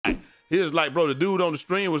He was like, bro, the dude on the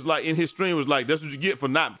stream was like, in his stream was like, that's what you get for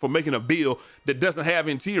making a build that doesn't have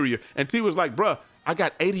interior. And T was like, bro, I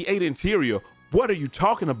got 88 interior. What are you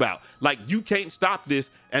talking about? Like, you can't stop this.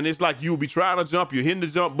 And it's like, you'll be trying to jump, you're hitting the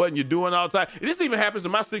jump button, you're doing all the time. This even happens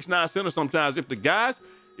in my 6'9" center sometimes. If the guy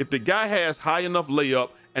has high enough layup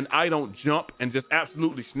and I don't jump and just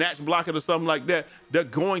absolutely snatch block it or something like that, they're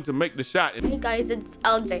going to make the shot. Hey guys, it's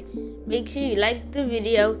LJ. Make sure you like the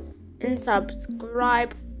video and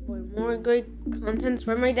subscribe for more great contents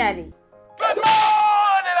from my daddy. Good morning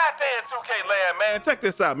out there in 2K land, man. Check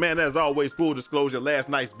this out, man. As always, full disclosure, last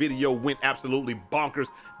night's video went absolutely bonkers.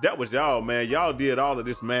 That was y'all, man. Y'all did all of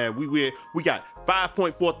this, man. We got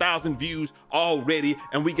 5.4 thousand views already,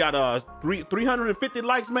 and we got 350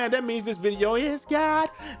 likes, man. That means this video has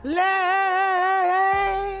got legs,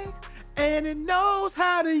 and it knows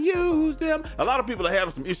how to use them. A lot of people are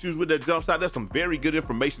having some issues with their jump shot. There's some very good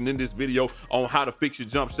information in this video on how to fix your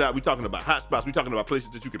jump shot. We're talking about hot spots. We're talking about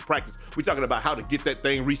places that you can practice. We're talking about how to get that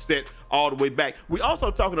thing reset all the way back. We're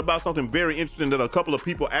also talking about something very interesting that a couple of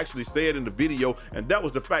people actually said in the video, and that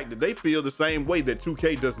was the fact that they feel the same way, that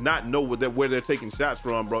 2K does not know where they're taking shots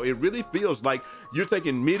from, bro. It really feels like you're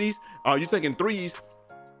taking middies, you're taking threes.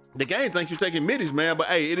 The game thinks you're taking middies, man, but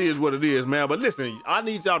hey, it is what it is, man. But listen, I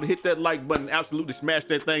need y'all to hit that like button, absolutely smash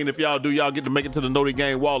that thing, and if y'all do, y'all get to make it to the Notre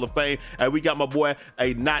Game Wall of Fame. And we got my boy,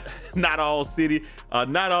 not all city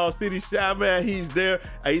shy, man. He's there.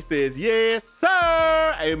 He says, yes,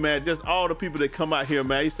 sir. Hey, man, just all the people that come out here,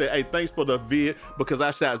 man. He said, hey, thanks for the vid, because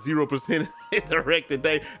I shot 0% in the wreck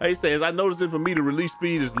today. He says, I noticed that for me, the release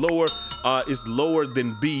speed is lower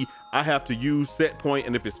than B. I have to use set point,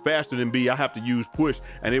 and if it's faster than B, I have to use push,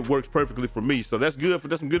 and it works perfectly for me. So that's good.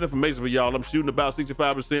 That's some good information for y'all. I'm shooting about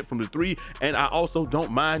 65% from the 3, and I also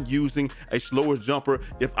don't mind using a slower jumper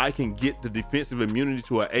if I can get the defensive immunity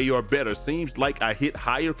to an A or better. Seems like I hit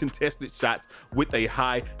higher contested shots with a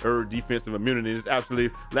higher defensive immunity. It's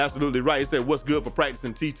absolutely right. He said, what's good for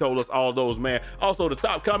practicing? T told us all those, man. Also, the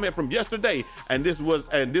top comment from yesterday, and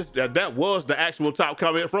that was the actual top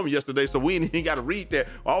comment from yesterday, so we ain't even got to read that.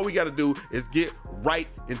 All we got to do is get right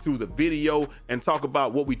into the video and talk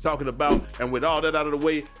about what we talking about. And with all that out of the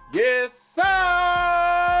way, yes sir,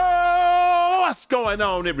 what's going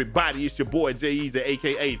on, everybody? It's your boy J-Eazy,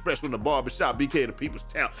 aka Fresh from the Barbershop, BK the People's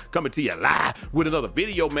Town, coming to you live with another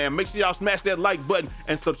video, man. Make sure y'all smash that like button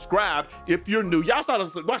and subscribe if you're new. Y'all saw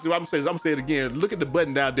this, watch what I'm saying. I'm gonna say it again. Look at the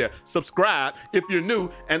button down there. Subscribe if you're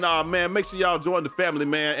new, and man, make sure y'all join the family,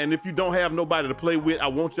 man. And if you don't have nobody to play with, I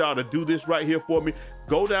want y'all to do this right here for me.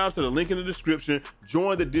 Go down to the link in the description,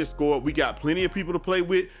 join the Discord. We got plenty of people to play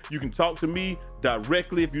with. You can talk to me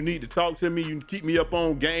directly if you need to talk to me. You can keep me up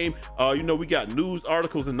on game. You know, we got news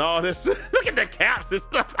articles and all this. Look at the caps and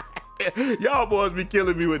stuff. Y'all boys be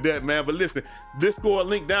killing me with that, man. But listen, Discord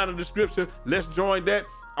link down in the description. Let's join that.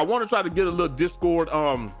 I want to try to get a little Discord.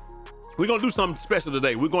 We're gonna do something special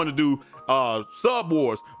today. We're going to do Sub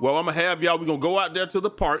Wars. Well, I'm gonna have y'all. We're gonna go out there to the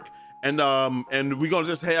park. And we're gonna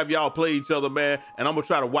just have y'all play each other, man. And I'm gonna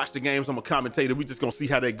try to watch the games. I'm a commentator. We just gonna see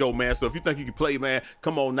how they go, man. So if you think you can play, man,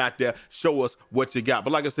 come on out there, show us what you got.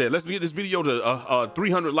 But like I said, let's get this video to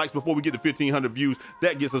 300 likes before we get to 1,500 views.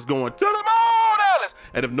 That gets us going to the moon, Alice.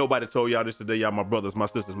 And if nobody told y'all this today, y'all my brothers, my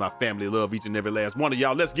sisters, my family, love each and every last one of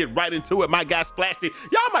y'all. Let's get right into it. My guy Splashy.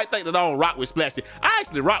 Y'all might think that I don't rock with Splashy. I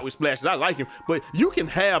actually rock with Splashy. I like him, but you can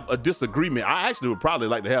have a disagreement. I actually would probably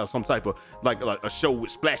like to have some type of like a show with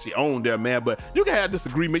Splashy on there, man. But you can have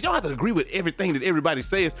disagreements. You don't have to agree with everything that everybody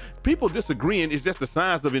says. People disagreeing is just the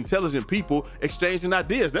signs of intelligent people exchanging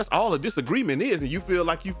ideas. That's all a disagreement is. And you feel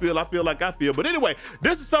like you feel, I feel like I feel. But anyway,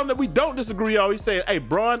 this is something that we don't disagree on. He said, hey,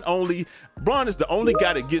 Bron is the only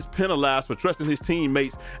guy that gets penalized for trusting his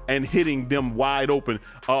teammates and hitting them wide open.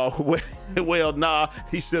 Well, nah,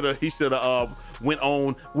 he should have went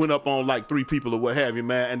up on like 3 people or what have you,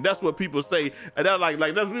 man. And that's what people say. And that's like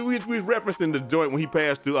that's we referencing the joint when he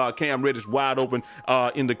passed to Cam Reddish wide open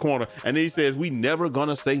in the corner. And then he says, we never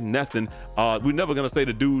gonna say nothing. We never gonna say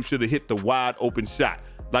the dude should have hit the wide open shot.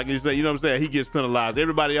 Like you say, you know what I'm saying? He gets penalized.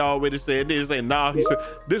 Everybody already said this. They say, nah, he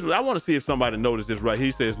should. I want to see if somebody noticed this right.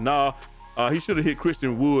 He says, nah, he should have hit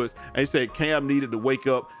Christian Woods. And he said Cam needed to wake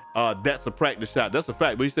up. That's a practice shot. That's a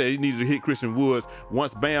fact. But he said he needed to hit Christian Woods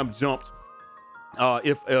once Bam jumped.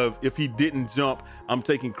 If he didn't jump, I'm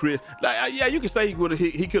taking Chris. Like, yeah, you can say he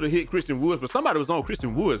could have hit Christian Woods, but somebody was on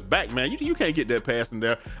Christian Woods' back, man. You can't get that pass in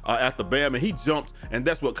there after Bam, and he jumped, and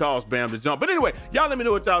that's what caused Bam to jump. But anyway, y'all let me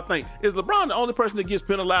know what y'all think. Is LeBron the only person that gets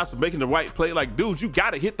penalized for making the right play? Like, dude, you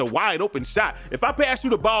gotta hit the wide open shot. If I pass you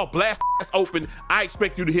the ball, blast open, I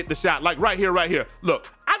expect you to hit the shot. Like right here.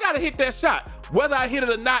 Look, I gotta hit that shot. Whether I hit it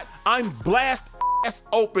or not, I'm blast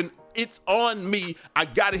open It's on me. I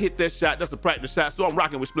gotta hit that shot. That's a practice shot, so I'm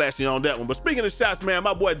rocking with Splashy on that one. But speaking of shots, man,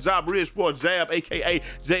 my boy Ja Bridge 4 Jab, aka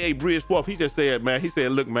J.A. Bridge 4, he just said, man, he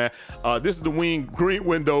said, look, man, this is the green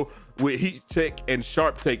window with heat check and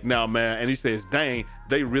sharp take now, man. And he says, dang,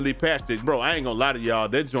 they really patched it. Bro, I ain't gonna lie to y'all,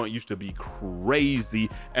 that joint used to be crazy.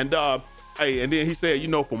 And hey, and then he said, you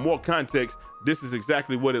know, for more context, this is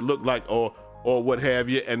exactly what it looked like or what have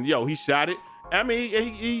you. And yo, he shot it. I mean,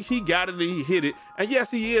 he got it and he hit it. And yes,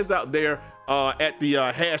 he is out there at the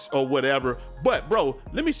hash or whatever. But bro,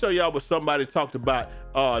 let me show y'all what somebody talked about.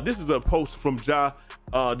 This is a post from Ja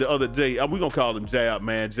the other day. We're gonna call him Jab,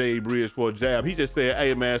 man. J Bridge for Jab. He just said,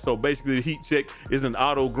 hey man, so basically the heat check is an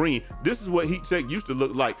auto green. This is what heat check used to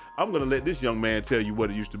look like. I'm gonna let this young man tell you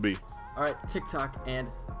what it used to be. All right, TikTok and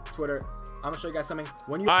Twitter. I'm gonna show you guys something.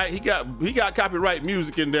 All right, he got copyright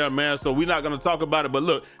music in there, man, so we're not gonna talk about it. But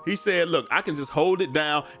look, he said, look, I can just hold it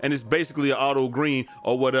down and it's basically an auto green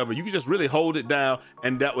or whatever. You can just really hold it down,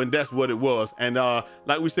 and that's what it was. And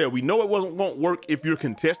like we said, we know it won't work if you're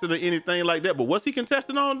contested or anything like that. But what's he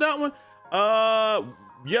contesting on that one?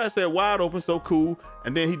 Yeah, it said wide open, so cool.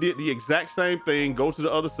 And then he did the exact same thing, go to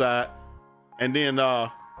the other side, and then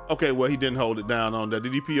okay, well, he didn't hold it down on that.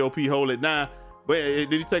 Did he POP hold it down? But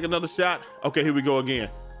did he take another shot? Okay, here we go again.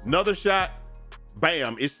 Another shot,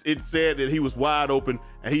 bam. It said that he was wide open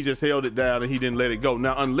and he just held it down and he didn't let it go.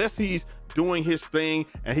 Now, unless he's doing his thing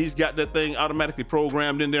and he's got that thing automatically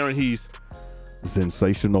programmed in there and he's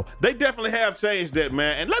sensational. They definitely have changed that,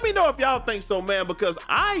 man. And let me know if y'all think so, man, because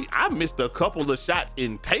I missed a couple of shots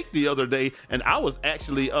in take the other day and I was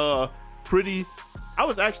actually pretty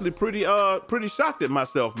shocked at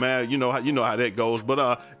myself, man. You know how that goes.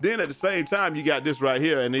 But then at the same time, you got this right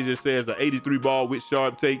here, and it just says an 83 ball with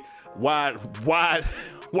sharp take, wide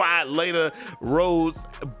later roads,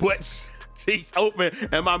 butt cheeks open,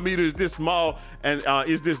 and my meter is this small, and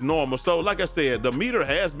is this normal? So like I said, the meter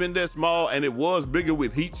has been that small, and it was bigger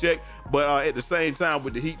with heat check, but at the same time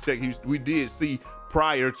with the heat check, we did see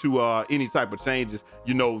prior to any type of changes,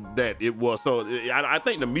 you know, that it was. So I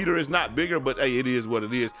think the meter is not bigger, but hey, it is what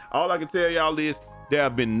it is. All I can tell y'all is there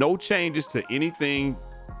have been no changes to anything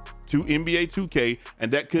to NBA 2K, and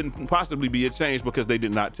that couldn't possibly be a change because they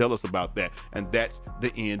did not tell us about that. And that's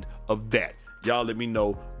the end of that. Y'all let me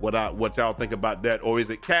know what y'all think about that, or is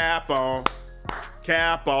it cap on,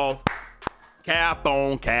 cap off, cap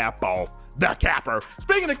on, cap off? The capper.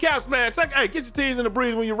 Speaking of caps, man, hey, get your tees in the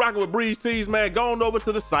breeze when you're rocking with Breeze Tees, man. Go on over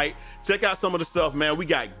to the site. Check out some of the stuff, man. We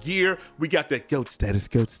got gear. We got that goat status,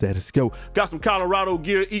 go. Got some Colorado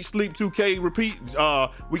gear, Eat Sleep 2K repeat.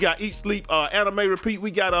 We got Eat Sleep anime repeat.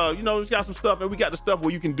 We got, you know, we got some stuff, and we got the stuff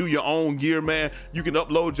where you can do your own gear, man. You can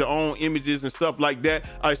upload your own images and stuff like that.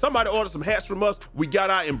 All right, somebody ordered some hats from us. We got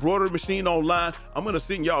our embroidery machine online. I'm gonna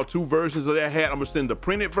send y'all 2 versions of that hat. I'm gonna send the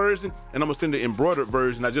printed version, and I'm gonna send the embroidered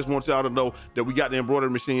version. I just want y'all to know that we got the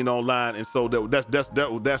embroidery machine online, and so that's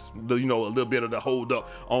the, you know, a little bit of the hold up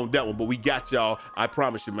on that one, but we got y'all, I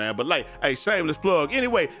promise you, man. But like, hey, shameless plug.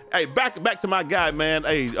 Anyway, hey, back to my guy, man.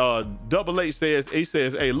 Hey, Double H says,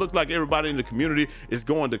 hey, looks like everybody in the community is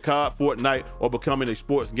going to COD, Fortnite, or becoming a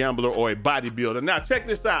sports gambler or a bodybuilder. Now check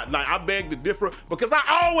this out. Like, I beg to differ because I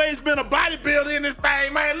always been a bodybuilder in this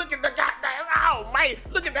thing, man. Look at the goddamn, oh man,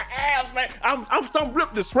 look at the abs, man. I'm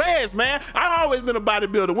ripped to shreds, man. I've always been a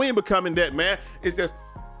bodybuilder. We ain't becoming that, man. It's just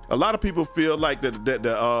a lot of people feel like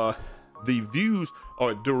the views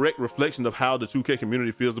are a direct reflection of how the 2K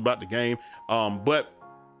community feels about the game. And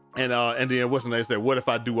then what's the name? Say, what if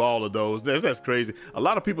I do all of those? That's crazy. A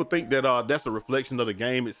lot of people think that that's a reflection of the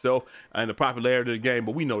game itself and the popularity of the game,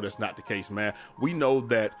 but we know that's not the case, man. We know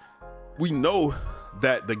that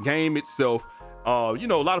the game itself, you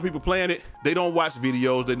know, a lot of people playing it, they don't watch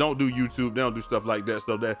videos, they don't do YouTube, they don't do stuff like that.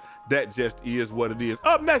 So that just is what it is.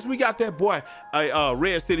 Up next, we got that boy,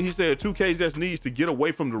 Red City. He said 2K just needs to get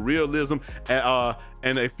away from the realism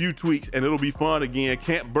and a few tweaks, and it'll be fun again.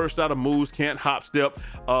 Can't burst out of moves, can't hop step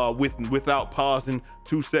without pausing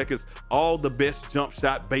 2 seconds. All the best jump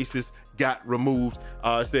shot bases got removed.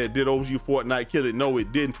 Said, did OU Fortnite kill it? No,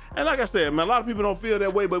 it didn't. And like I said, man, a lot of people don't feel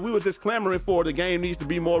that way, but we were just clamoring for the game needs to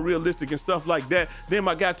be more realistic and stuff like that. Then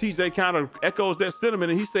my guy TJ kind of echoes that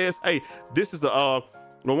sentiment, and he says, hey, this is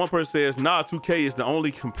well, one person says, nah, 2K is the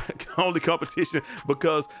only competition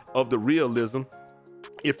because of the realism.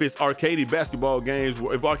 If it's arcade basketball games,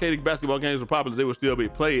 if arcade basketball games were popular, they would still be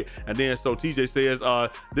played. And then so TJ says,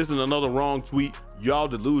 this is another wrong tweet. y'all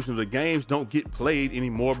delusional. The games don't get played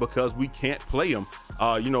anymore because we can't play them.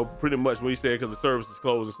 You know, pretty much what he said, because the service is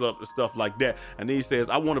closed and stuff like that. And then he says,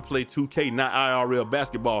 I want to play 2K, not IRL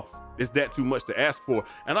basketball. Is that too much to ask for?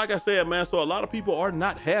 And like I said, man, so a lot of people are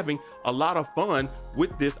not having a lot of fun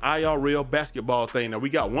with this IRL basketball thing. Now, we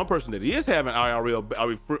got one person that is having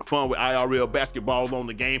fun with IRL basketball on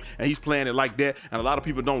the game, and he's playing it like that, and a lot of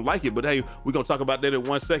people don't like it. But hey, we're gonna talk about that in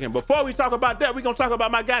 1 second. Before we talk about that, we're gonna talk about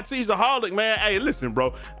my guy Cheeseaholic, man. Hey, listen,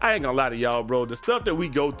 bro, I ain't gonna lie to y'all, bro. The stuff that we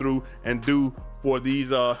go through and do for these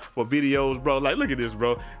for videos, bro, like, look at this,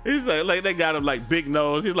 bro. He's like they got him like big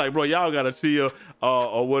nose. He's like, bro, y'all gotta chill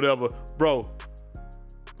or whatever, bro.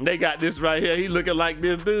 They got this right here. He looking like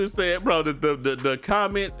this dude said, bro. The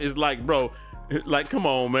comments is like, bro, like, come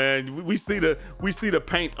on, man. We see the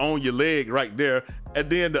paint on your leg right there. And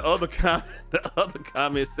then the other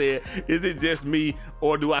comment said, is it just me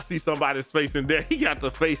or do I see somebody's face in there? He got the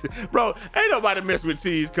face. Bro, ain't nobody mess with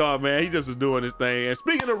Cheese Car, man. He just was doing his thing. And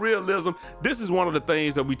speaking of realism, this is one of the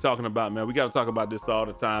things that we talking about, man. We got to talk about this all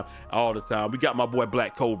the time. We got my boy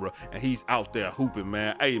Black Kobra, and he's out there hooping,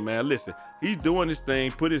 man. Hey, man, listen, he's doing his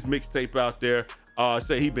thing, put his mixtape out there.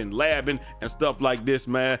 Say he been labbing and stuff like this,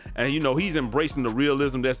 man. And you know, he's embracing the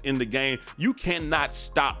realism that's in the game. You cannot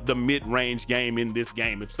stop the mid-range game in this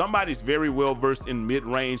game. If somebody's very well versed in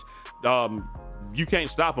mid-range, you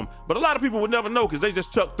can't stop them. But a lot of people would never know because they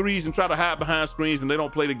just chuck threes and try to hide behind screens, and they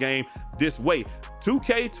don't play the game this way.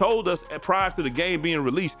 2K told us prior to the game being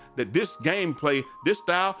released that this gameplay, this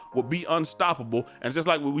style will be unstoppable. And just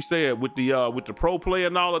like what we said with the pro player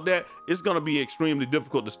and all of that, it's gonna be extremely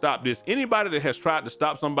difficult to stop this. Anybody that has tried to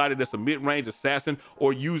stop somebody that's a mid-range assassin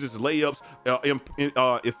or uses layups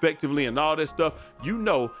effectively and all that stuff, you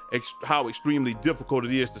know how extremely difficult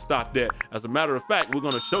it is to stop that. As a matter of fact, we're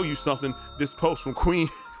gonna show you something. This post from Queen,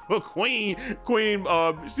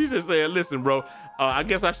 she just said, listen, bro, I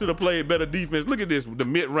guess I should have played better defense. Look at this, the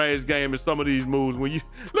mid-range game and some of these moves. When you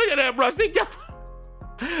look at that, bro,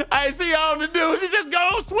 I ain't see all to do. She just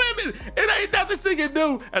goes swimming. It ain't nothing she can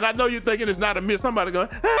do. And I know you're thinking it's not a mid. Somebody going,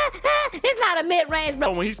 it's not a mid-range,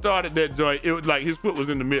 bro. When he started that joint, it was like his foot was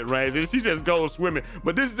in the mid-range, and she just goes swimming.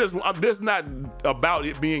 But this is just, this not about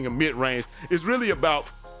it being a mid-range. It's really about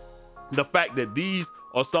the fact that these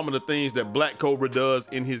are some of the things that Black Kobra does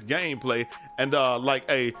in his gameplay. And like,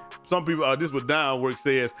 hey, some people, this was Downwork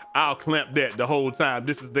says, I'll clamp that the whole time.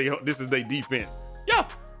 This is their defense. Yeah,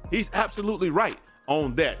 he's absolutely right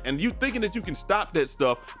on that. And you thinking that you can stop that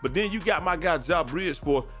stuff, but then you got my guy Ja Bridge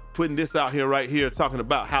for putting this out here right here, talking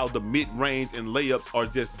about how the mid-range and layups are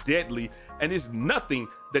just deadly, and it's nothing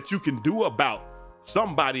that you can do about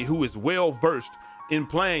somebody who is well versed in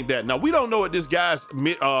playing that. Now, we don't know what this guy's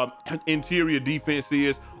interior defense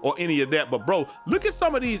is or any of that, but bro, look at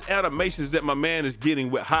some of these animations that my man is getting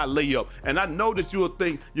with high layup. And I know that you'll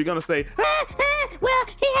think, you're gonna say, well,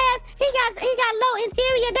 he got low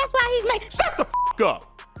interior, that's why he's like, shut the f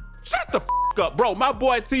up. Shut the f up, bro. My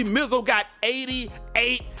boy T Mizzle got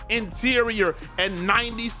 88 interior and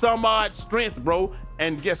 90 some odd strength, bro.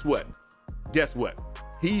 And guess what? Guess what?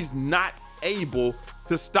 He's not able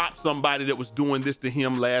to stop somebody that was doing this to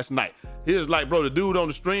him last night. He was like, bro, the dude on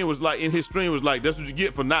the stream was like, in his stream was like, that's what you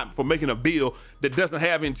get for making a build that doesn't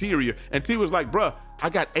have interior. And T was like, bro, I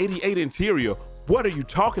got 88 interior. What are you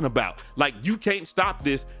talking about? Like, you can't stop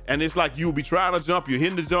this. And it's like, you'll be trying to jump, you're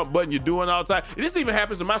hitting the jump button, you're doing all the time. This even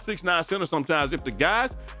happens to my 6'9" center sometimes. If the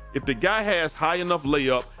guy has high enough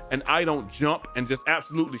layup and I don't jump and just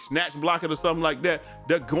absolutely snatch block it or something like that,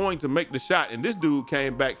 they're going to make the shot. And this dude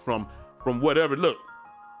came back from whatever. Look,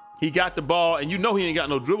 he got the ball, and you know he ain't got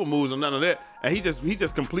no dribble moves or none of that, and he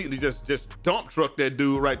just completely just dump trucked that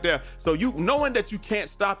dude right there. So you knowing that you can't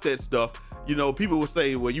stop that stuff, you know, people will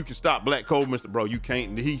say, well, you can stop Black Kobra, Mr. Bro. You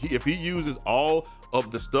can't. If he uses all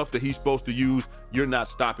of the stuff that he's supposed to use, you're not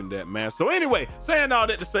stopping that, man. So anyway, saying all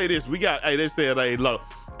that to say this, we got, hey, they said, hey, look,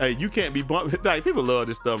 hey, you can't be bumping. Like, people love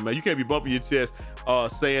this stuff, man. You can't be bumping your chest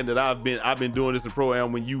saying that I've been doing this in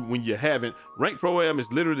Pro-Am when you haven't. Ranked Pro-Am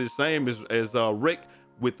is literally the same as Rick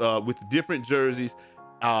with different jerseys.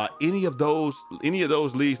 Any of those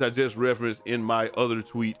leagues I just referenced in my other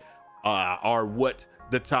tweet are what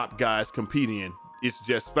the top guys compete in. It's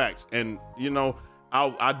just facts. And you know,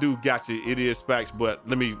 I do got you. It is facts, but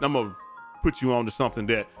I'm gonna put you on to something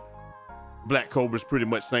that Black Kobra's pretty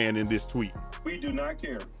much saying in this tweet. We do not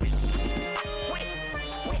care.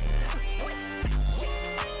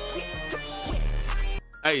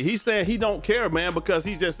 Hey, he's saying he don't care, man, because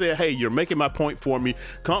he just said, hey, you're making my point for me.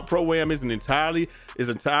 Comp Pro-Am is an entirely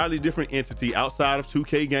different entity outside of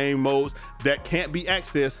 2K game modes that can't be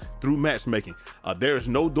accessed through matchmaking. There is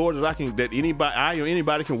no door that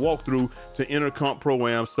anybody can walk through to enter Comp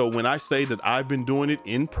Pro-Am. So when I say that I've been doing it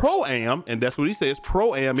in Pro-Am, and that's what he says,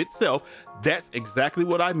 Pro-Am itself, that's exactly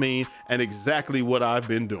what I mean and exactly what I've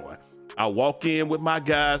been doing. I walk in with my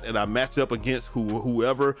guys and I match up against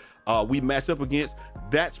whoever we match up against.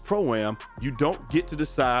 That's Pro-Am. You don't get to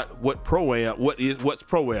decide what's Pro-Am.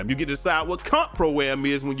 You get to decide what Comp Pro-Am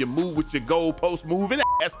is when you move with your goalpost moving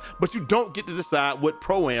ass, but you don't get to decide what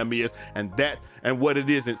Pro-Am is and what it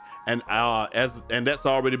isn't. And that's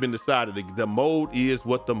already been decided. The mode is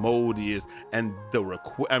what the mode is, and the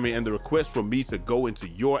request for me to go into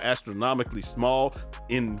your astronomically small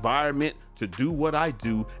environment to do what I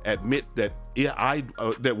do admits that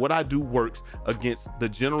that what I do works against the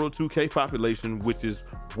general 2K population, which is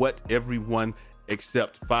what everyone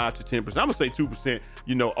except 5 to 10%. I'm gonna say 2%,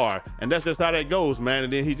 are, and that's just how that goes, man.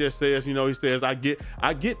 And then he just says, he says, I get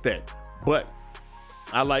that, but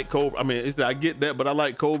I like Kobra. I mean, I get that, but I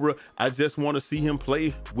like Kobra. I just want to see him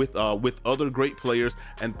play with other great players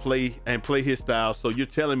and play his style. So you're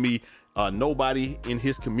telling me nobody in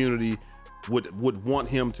his community would want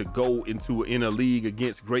him to go in a league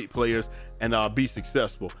against great players and be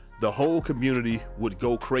successful? The whole community would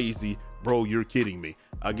go crazy, bro. You're kidding me.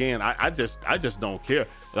 Again, I just don't care.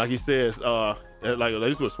 Like he says, like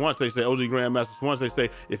this is what Swante say, OG Grandmaster Swante say,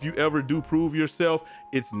 if you ever do prove yourself,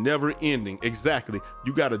 it's never ending. Exactly.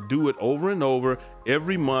 You got to do it over and over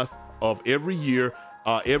every month of every year,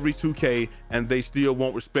 every 2K, and they still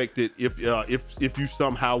won't respect it if you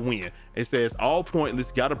somehow win. It says all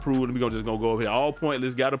pointless, gotta prove, and we're just gonna go over here. All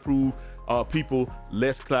pointless, gotta prove people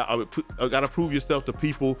less clout. Gotta prove yourself to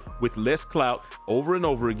people with less clout over and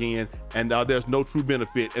over again, and there's no true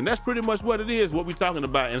benefit. And that's pretty much what it is, what we're talking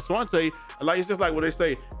about. And Swante, like, it's just like what they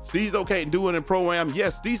say, Steezo can't do it in Pro-Am.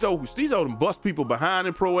 Yes, Steezo done bust people behind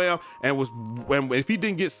in Pro-Am, and if he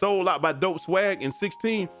didn't get sold out by Dope Swag in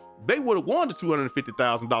 16, they would have won the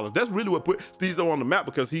 $250,000. That's really what put Steezo on the map,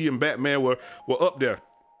 because he and Batman were up there.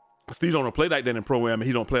 Steezo don't play like that in Pro-Am, and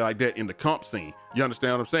he don't play like that in the comp scene. You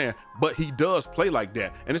understand what I'm saying? But he does play like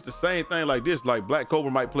that. And it's the same thing like this. Like Black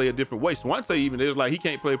Kobra might play a different way. Swante even is like, he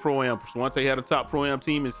can't play Pro-Am. Swante had a top Pro-Am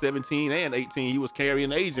team in 17 and 18. He was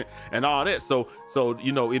carrying agent and all that. So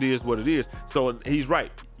it is what it is. So he's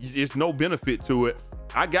right. It's no benefit to it.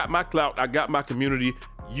 I got my clout. I got my community.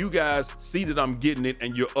 You guys see that I'm getting it,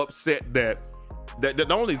 and you're upset that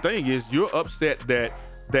the only thing is you're upset that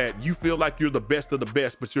you feel like you're the best of the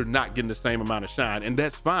best, but you're not getting the same amount of shine, and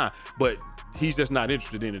that's fine. But he's just not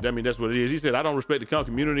interested in it. I mean, that's what it is. He said, I don't respect the comp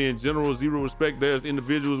community in general, zero respect. There's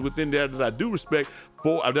individuals within there that I do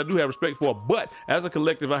have respect for, but as a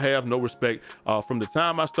collective, I have no respect. From the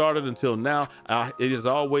time I started until now, it has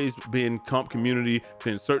always been comp community to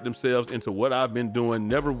insert themselves into what I've been doing.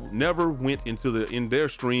 Never went in their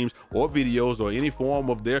streams or videos or any form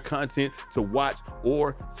of their content to watch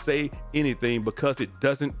or say anything, because it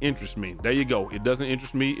doesn't interest me. There you go. It doesn't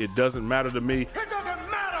interest me. It doesn't matter to me. It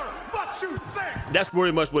doesn't matter what you think. That's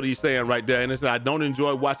pretty much what he's saying right there. And it's, I don't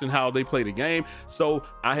enjoy watching how they play the game, so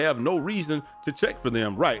I have no reason to check for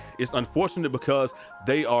them. Right. It's unfortunate because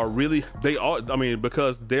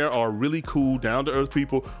because there are really cool, down to earth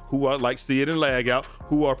people who are like See It and Lag Out,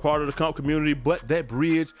 who are part of the comp community, but that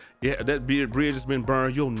bridge has been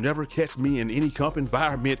burned. You'll never catch me in any comp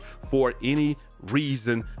environment for any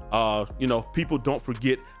reason. People don't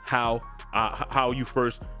forget how you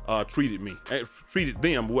first treated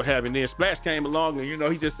them, what have you. And then Splash came along,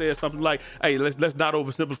 and he just said something like, hey, let's not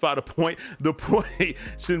oversimplify the point. The point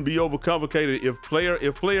shouldn't be overcomplicated. If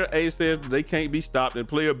player A says they can't be stopped and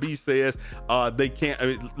player B says they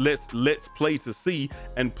can't, let's play to see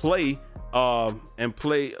and play and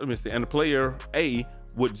the player A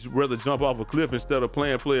would rather jump off a cliff instead of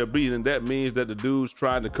playing player B, then that means that the dude's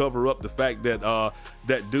trying to cover up the fact that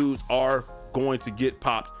that dudes are going to get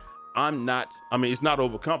popped. It's not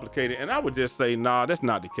overcomplicated. And I would just say, nah, that's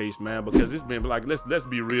not the case, man, because it's been like, let's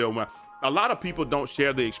be real, man. A lot of people don't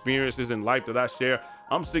share the experiences in life that I share.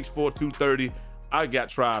 I'm 6'4", 230. I got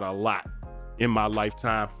tried a lot in my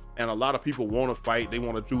lifetime. And a lot of people want to fight. They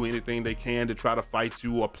want to do anything they can to try to fight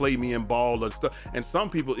you or play me in ball or stuff. And some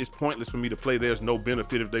people, it's pointless for me to play. There's no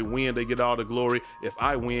benefit. If they win, they get all the glory. If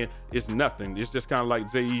I win, it's nothing. It's just kind of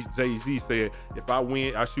like Jay-Z said, if I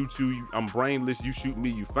win, I shoot you, I'm brainless. You shoot me,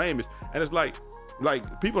 you famous. And it's like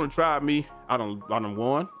people have tried me. I done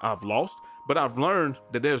won, I've lost, but I've learned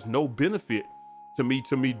that there's no benefit to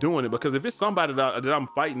me doing it, because if it's somebody that I'm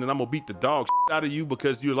fighting and I'm gonna beat the dog out of you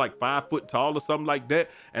because you're like 5 foot tall or something like that,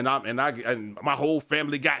 and my whole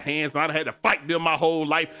family got hands and I had to fight them my whole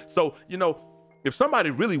life. So, you know, if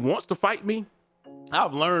somebody really wants to fight me,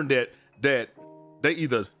 I've learned that they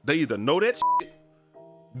either know that shit,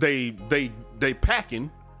 they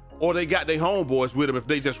packing, or they got their homeboys with them if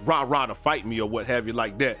they just rah to fight me or what have you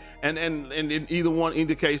like that. And in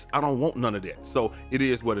either case, I don't want none of that. So it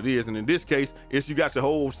is what it is. And in this case, it's you got your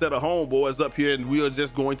whole set of homeboys up here, and we are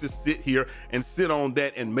just going to sit here and sit on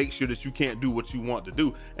that and make sure that you can't do what you want to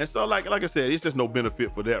do. And so like I said, it's just no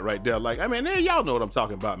benefit for that right there. Like, I mean, y'all know what I'm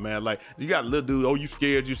talking about, man. Like, you got a little dude, oh, you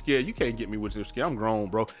scared. You can't get me with your scared. I'm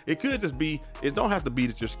grown, bro. It could just be, it don't have to be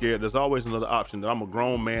that you're scared. There's always another option, that I'm a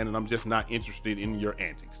grown man and I'm just not interested in your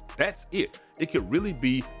antics. That's it. It could really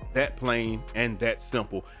be that plain and that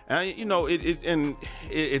simple. And you know,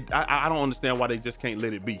 I don't understand why they just can't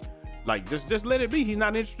let it be. Like, just let it be. He's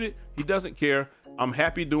not interested. He doesn't care. I'm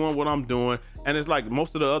happy doing what I'm doing. And it's like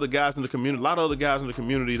most of the other guys in the community, a lot of other guys in the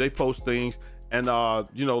community, they post things. And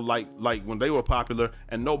you know, like when they were popular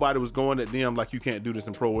and nobody was going at them like, you can't do this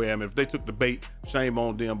in pro-am. If they took the bait, shame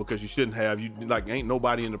on them, because you shouldn't have. You like, ain't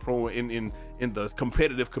nobody in the pro in the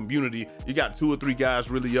competitive community. You got 2 or 3 guys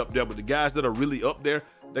really up there, but the guys that are really up there,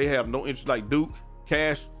 they have no interest. Like Duke,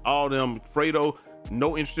 Cash, all them, Fredo,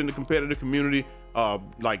 no interest in the competitive community. You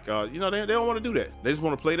know, they don't want to do that. They just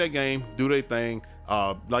want to play their game, do their thing.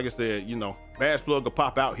 Like I said, you know, Bass Plug will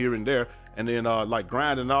pop out here and there. And then like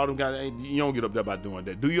grinding and all them guys, you don't get up there by doing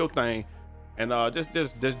that. Do your thing, and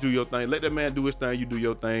just do your thing. Let that man do his thing. You do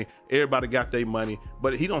your thing. Everybody got their money,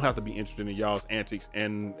 but he don't have to be interested in y'all's antics.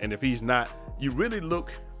 And if he's not, you really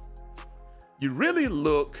look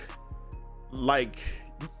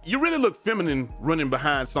feminine running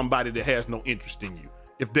behind somebody that has no interest in you,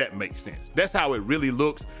 if that makes sense. That's how it really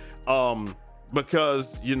looks.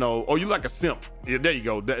 Because, you know, or you like a simp. Yeah, there you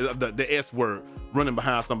go, the S word, running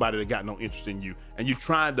behind somebody that got no interest in you, and you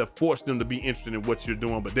trying to force them to be interested in what you're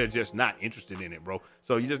doing, but they're just not interested in it, bro.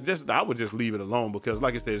 So you I would just leave it alone, because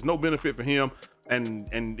like I said, it's no benefit for him, and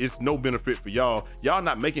it's no benefit for y'all. Y'all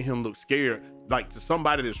not making him look scared. Like, to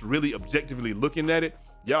somebody that's really objectively looking at it,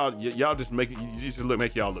 y'all just make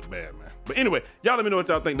y'all look bad, man. But anyway, y'all let me know what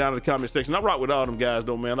y'all think down in the comment section. I rock with all them guys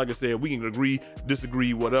though, man. Like I said, we can agree,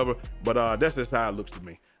 disagree, whatever, but that's just how it looks to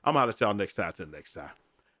me. I'm out at y'all next time. Till next time,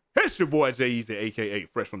 it's your boy J-Eazy, aka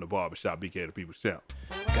Fresh from the Barbershop, BK the People's Champ.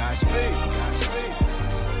 Godspeed.